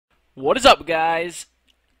What is up, guys?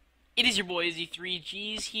 It is your boy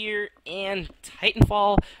Z3Gs here, and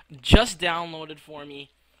TitanFall just downloaded for me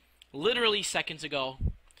literally seconds ago.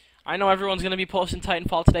 I know everyone's going to be posting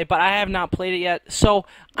TitanFall today, but I have not played it yet, so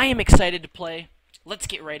I am excited to play. Let's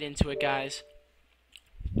get right into it, guys.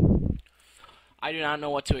 I do not know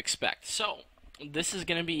what to expect, so this is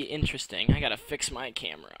going to be interesting. I got to fix my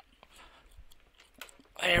camera.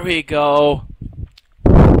 There we go.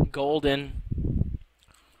 Golden.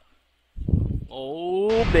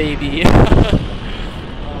 Oh, baby. Oh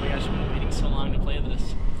my gosh, I've been waiting so long to play this.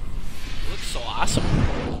 It looks so awesome.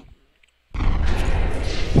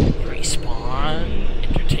 Respawn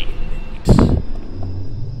Entertainment.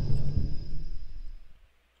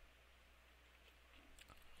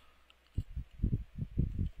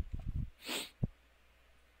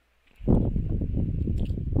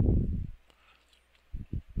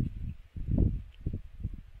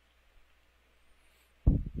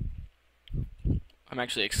 I'm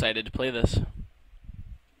actually excited to play this.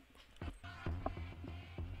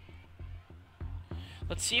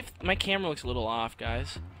 Let's see if my camera looks a little off,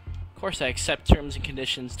 guys. Of course I accept terms and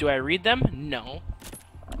conditions. Do I read them? No.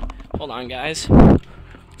 Hold on, guys.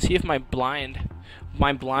 See if my blinds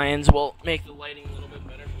will make the lighting a little bit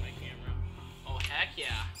better for my camera. Oh, heck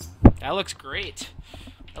yeah. That looks great.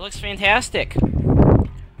 That looks fantastic.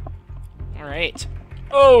 Alright.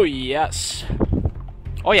 Oh, yes.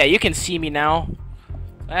 Oh, yeah, you can see me now.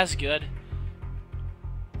 That's good.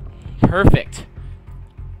 Perfect.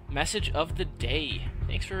 Message of the day.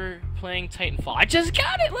 Thanks for playing Titanfall. I just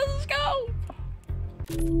got it! Let's go!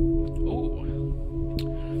 Ooh.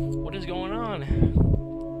 What is going on?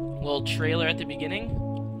 A little trailer at the beginning.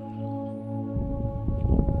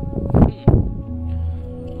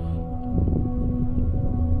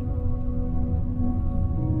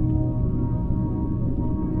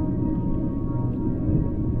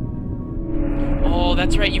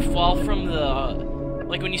 That's right, you fall from the...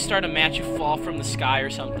 Like, when you start a match, you fall from the sky or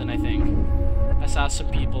something, I think. I saw some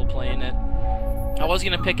people playing it. I was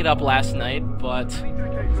gonna pick it up last night, but... I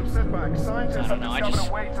don't know,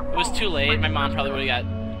 it was too late. My mom probably would've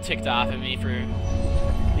got ticked off at me for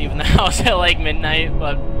leaving the house at, like, midnight,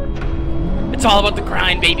 but... It's all about the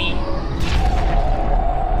grind, baby!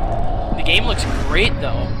 The game looks great,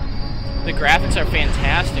 though. The graphics are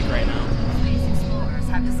fantastic right now.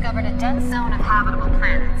 Have discovered a dense zone of habitable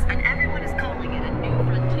planets, and everyone is calling it a new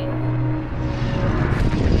frontier.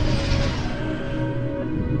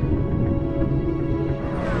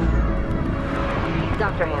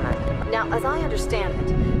 Dr. Hammond, now as I understand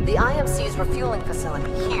it, the IMC's refueling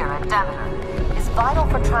facility here at Demeter is vital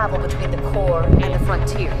for travel between the core and the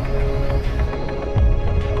frontier.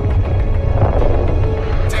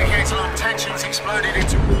 Decades-long tensions exploded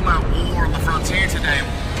into all-out war on the frontier today.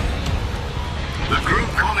 The group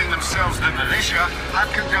calling themselves the Militia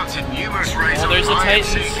have conducted numerous raids on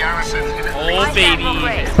IMC garrisons in baby.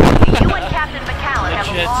 You and Captain McCallan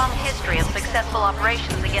have a long history of successful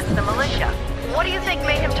operations against the Militia. What do you think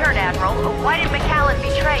made him turn, Admiral? Why did McCallan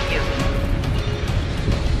betray you?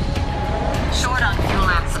 Short on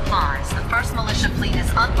fuel and supplies, the first Militia fleet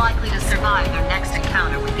is unlikely to survive their next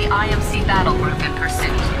encounter with the IMC battle group in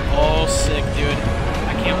pursuit. Oh, sick, dude.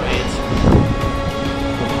 I can't wait.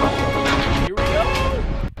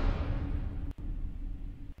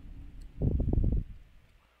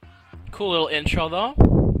 Cool little intro, though.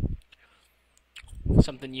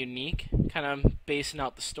 Something unique. Kind of basing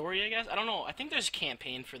out the story, I guess. I don't know. I think there's a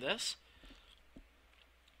campaign for this.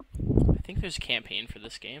 I think there's a campaign for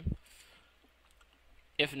this game.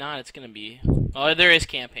 If not, it's going to be... Oh, there is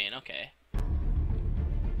campaign. Okay.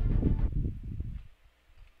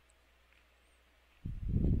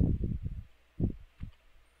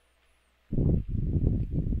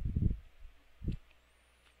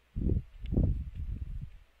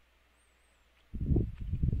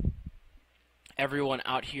 Everyone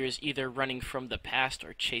out here is either running from the past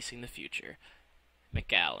or chasing the future.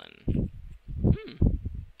 McAllen.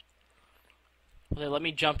 Will they let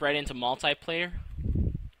me jump right into multiplayer?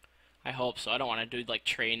 I hope so. I don't want to do like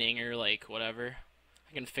training or like whatever.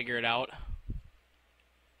 I can figure it out.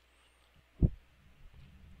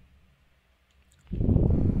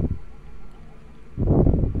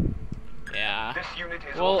 Yeah.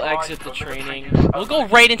 We'll exit the training. We'll go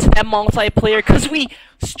right into that multiplayer because we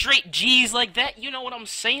straight G's like that. You know what I'm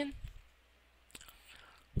saying?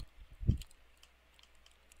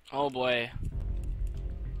 Oh boy.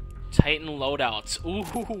 Titan loadouts.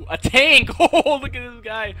 Ooh, a tank! Oh, look at this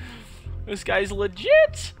guy. This guy's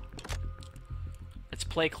legit. Let's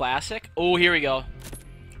play classic. Oh, here we go.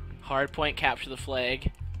 Hardpoint, capture the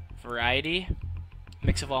flag. Variety.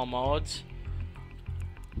 Mix of all modes.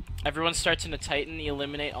 Everyone starts in a Titan,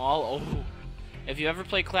 eliminate all. Oh. If you ever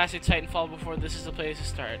played classic Titanfall before, this is the place to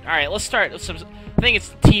start. Alright, let's start with some... I think it's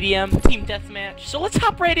TDM, Team Deathmatch. So let's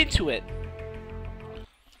hop right into it.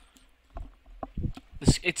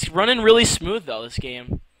 It's running really smooth, though, this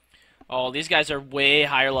game. Oh, these guys are way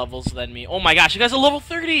higher levels than me. Oh my gosh, you guys are level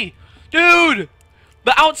 30! Dude!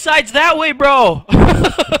 The outside's that way, bro!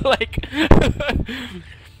 Like...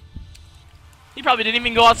 He probably didn't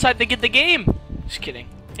even go outside to get the game. Just kidding.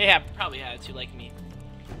 Yeah, probably had to, like me.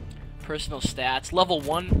 Personal stats. Level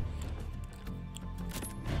 1.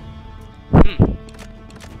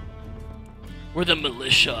 We're the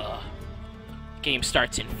militia. Game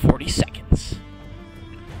starts in 40 seconds.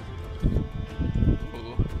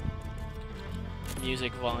 Ooh.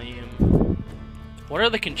 Music volume. What are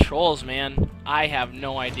the controls, man? I have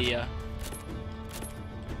no idea.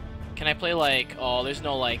 Can I play like... Oh, there's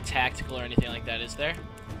no like tactical or anything like that, is there?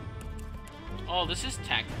 Oh, this is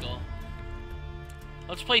tactical.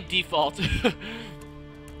 Let's play default.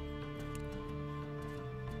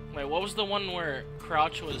 Wait, what was the one where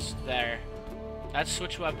crouch was there? That's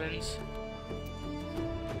switch weapons.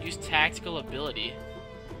 Use tactical ability.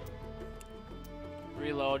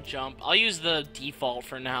 Reload, jump. I'll use the default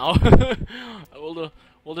for now.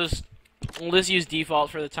 We'll just use default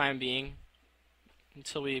for the time being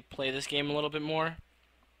until we play this game a little bit more.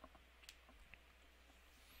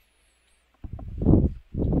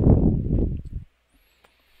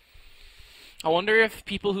 I wonder if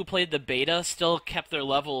people who played the beta still kept their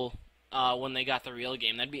level when they got the real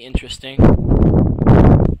game. That'd be interesting.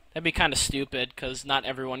 That'd be kind of stupid, because not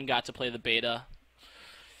everyone got to play the beta.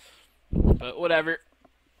 But whatever.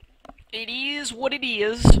 It is what it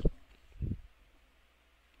is.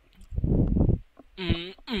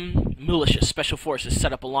 Militia Special Forces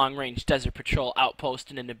set up a long-range desert patrol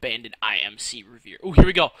outpost in an abandoned IMC Revere. Oh, here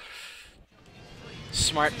we go.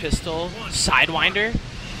 Smart pistol. Sidewinder.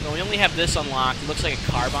 No, we only have this unlocked. It looks like a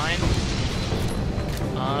carbine.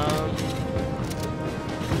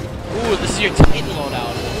 Ooh, this is your Titan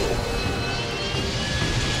loadout.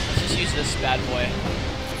 Let's just use this bad boy.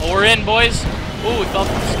 Oh, we're in, boys. Ooh, we fell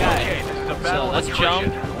from the sky. Okay, this is a So battle let's of jump.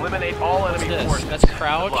 attrition. Eliminate all What's enemy this? forces. That's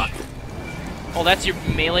crouch. Good luck. Oh, that's your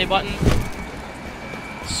melee button.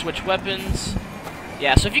 Switch weapons.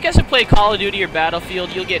 Yeah, so if you guys have played Call of Duty or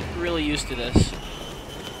Battlefield, you'll get really used to this.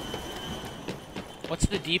 What's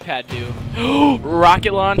the D-pad do?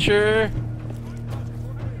 Rocket launcher!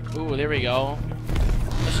 Ooh, there we go.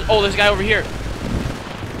 Oh, there's a guy over here.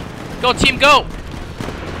 Go, team, go!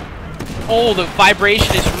 Oh, the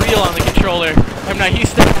vibration is real on the controller. I'm not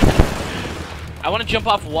used to it. I want to jump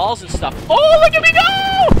off walls and stuff. Oh, look at me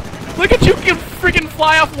go! Look at you can freaking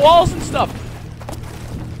fly off walls and stuff.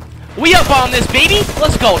 We up on this, baby!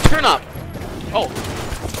 Let's go, turn up. Oh.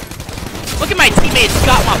 Look at my teammates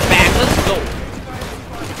got my back. Let's go.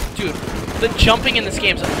 Dude, the jumping in this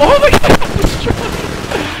game is... Oh my god!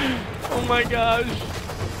 Oh my gosh.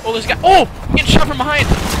 Oh, this guy... Oh! I'm getting shot from behind!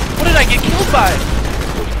 What did I get killed by?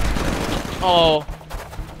 Oh.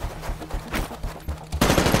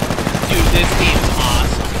 Dude, this game's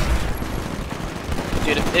awesome.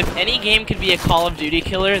 Dude, if any game could be a Call of Duty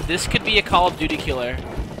killer, this could be a Call of Duty killer.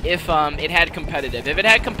 If it had competitive. If it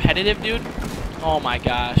had competitive, dude... Oh my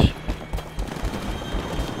gosh.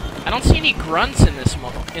 I don't see any grunts in this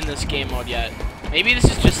game mode yet. Maybe this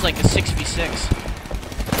is just like a 6v6.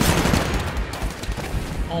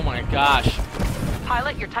 Oh my gosh.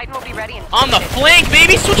 Pilot, your Titan will be ready in On the flank,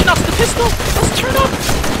 baby! Switching off to the pistol! Let's turn up!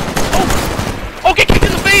 Oh! Oh, get kicked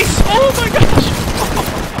in the face! Oh my gosh!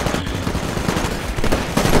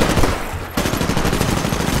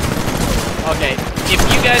 Okay, if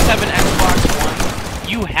you guys have an Xbox One,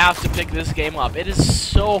 you have to pick this game up. It is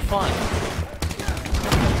so fun.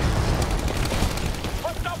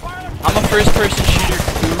 I'm a first-person shooter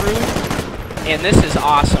guru, and this is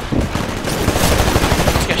awesome.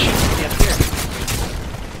 This guy shoots me up here.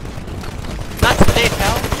 Not today,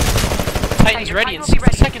 pal. Titan's ready in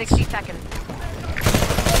 60 seconds.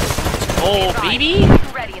 Oh, baby!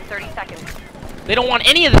 Ready in 30 seconds. They don't want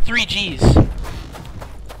any of the 3Gs.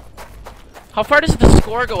 How far does the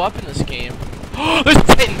score go up in this game? There's a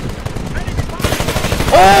Titan!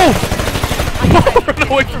 Oh! Run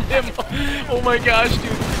away from him! Oh my gosh,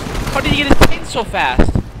 dude. How did he get a Titan so fast?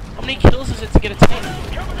 How many kills is it to get a Titan?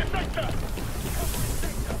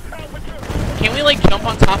 Can't we, like, jump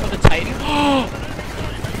on top of the Titan?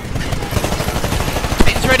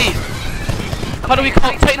 Titan's ready! How do we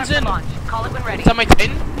call Titan's in? Call it when ready. Is that my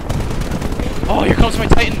Titan? Oh, here comes my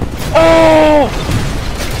Titan. Oh!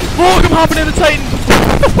 Look, I'm hopping in the Titan!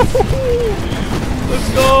 Let's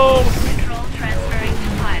go! Control transferring to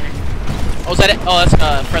pilot. Oh, is that it? Oh, that's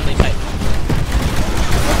a friendly Titan.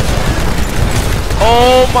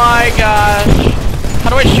 Oh my gosh.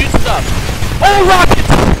 How do I shoot stuff? Oh,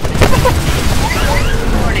 rockets!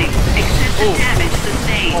 Warning. Excessive damage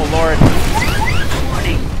sustained. Oh, Lord.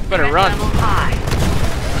 Warning. Better Threat run. level high.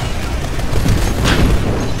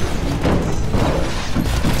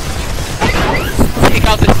 Take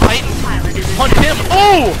out this Titan. Pilot is Punch him.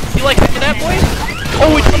 Oh! You like that, boy?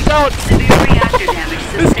 Oh, he comes out. severe reactor damage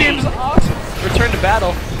sustained. This game's awesome. Return to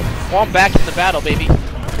battle. Well, I'm back in the battle, baby.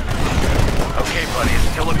 Okay, buddy,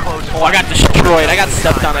 it's still a close. Oh, I got destroyed. I got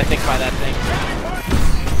stepped on, I think, by that thing.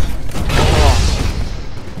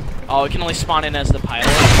 Oh, it can only spawn in as the pilot.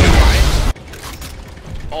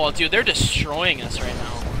 Oh, dude, they're destroying us right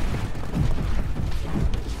now.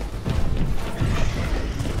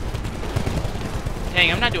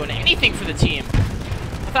 Dang, I'm not doing anything for the team.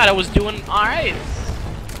 I thought I was doing alright.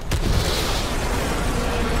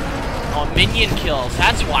 Oh, minion kills.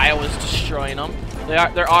 That's why I was destroying them.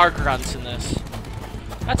 There are grunts in this.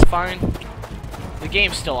 That's fine. The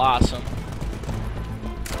game's still awesome.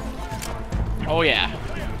 Oh yeah.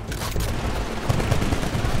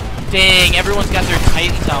 Dang, everyone's got their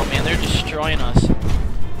Titans out, man. They're destroying us.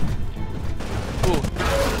 Ooh.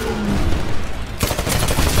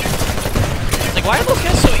 Like, why are those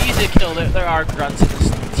guys so easy to kill? There are grunts in this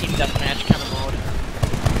team deathmatch kind of mode.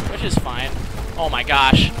 Which is fine. Oh my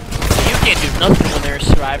gosh. You can't do nothing when they're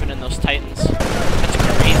surviving in those Titans. That's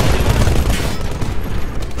crazy, dude.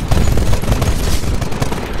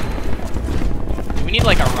 We need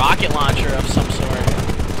like a rocket launcher of some sort.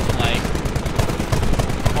 Like,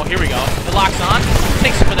 oh, here we go. It locks on.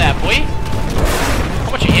 Take some of that, boy.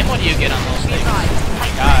 How much ammo do you get on those things? Oh my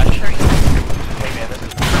gosh.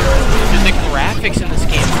 Dude, the graphics in this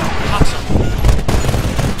game are awesome.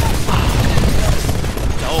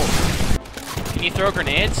 Dope. Can you throw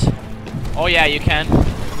grenades? Oh yeah, you can.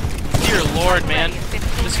 Dear Lord, man.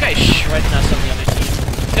 This guy's shredding us on the other team.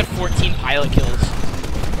 He's got 14 pilot kills.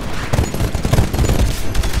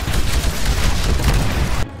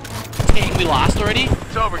 Dang, we lost already?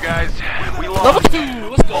 It's over, guys. We lost. Level 2!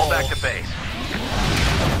 Let's go! Fall back to base.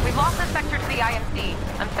 We've lost the sector to the IMC.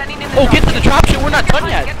 I'm sending in the Oh, get to the dropship! We're not done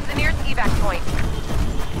yet! Get to the nearest evac point.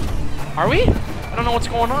 Are we? I don't know what's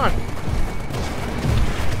going on.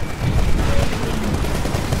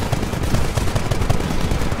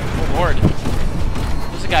 Oh Lord.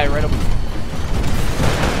 There's a guy right up.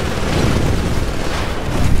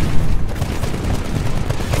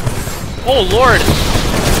 Oh Lord!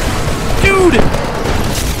 Dude!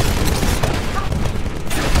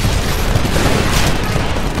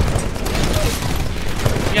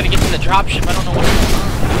 We gotta get to the dropship. I don't know what's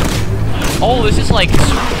going on. Oh, this is like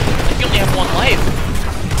you only have one life.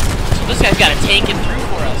 So this guy's gotta tank it through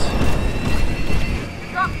for us.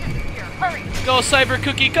 Dropship here. Hurry. Go, Cyber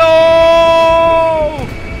Cookie, go!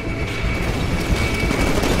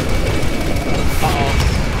 Uh-oh.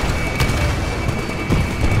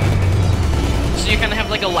 So you kind of have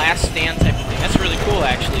like a last stand type of thing. That's really cool,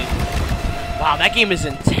 actually. Wow, that game is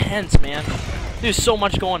intense, man. There's so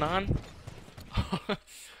much going on.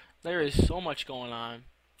 There is so much going on.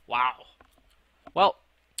 Wow. Well,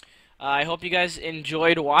 I hope you guys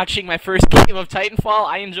enjoyed watching my first game of Titanfall.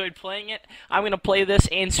 I enjoyed playing it. I'm going to play this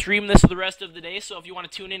and stream this for the rest of the day, so if you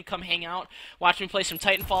want to tune in, come hang out. Watch me play some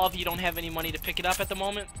Titanfall if you don't have any money to pick it up at the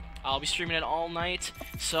moment. I'll be streaming it all night.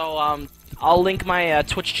 So, I'll link my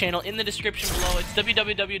Twitch channel in the description below. It's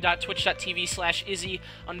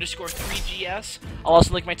www.twitch.tv/izzy_3gs. I'll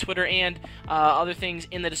also link my Twitter and other things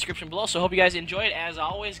in the description below. So, hope you guys enjoyed. As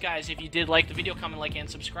always, guys, if you did like the video, comment, like, and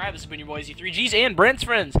subscribe. This has been your boy Z3Gs and Brent's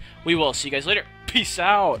friends. We will see you guys later. Peace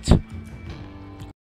out.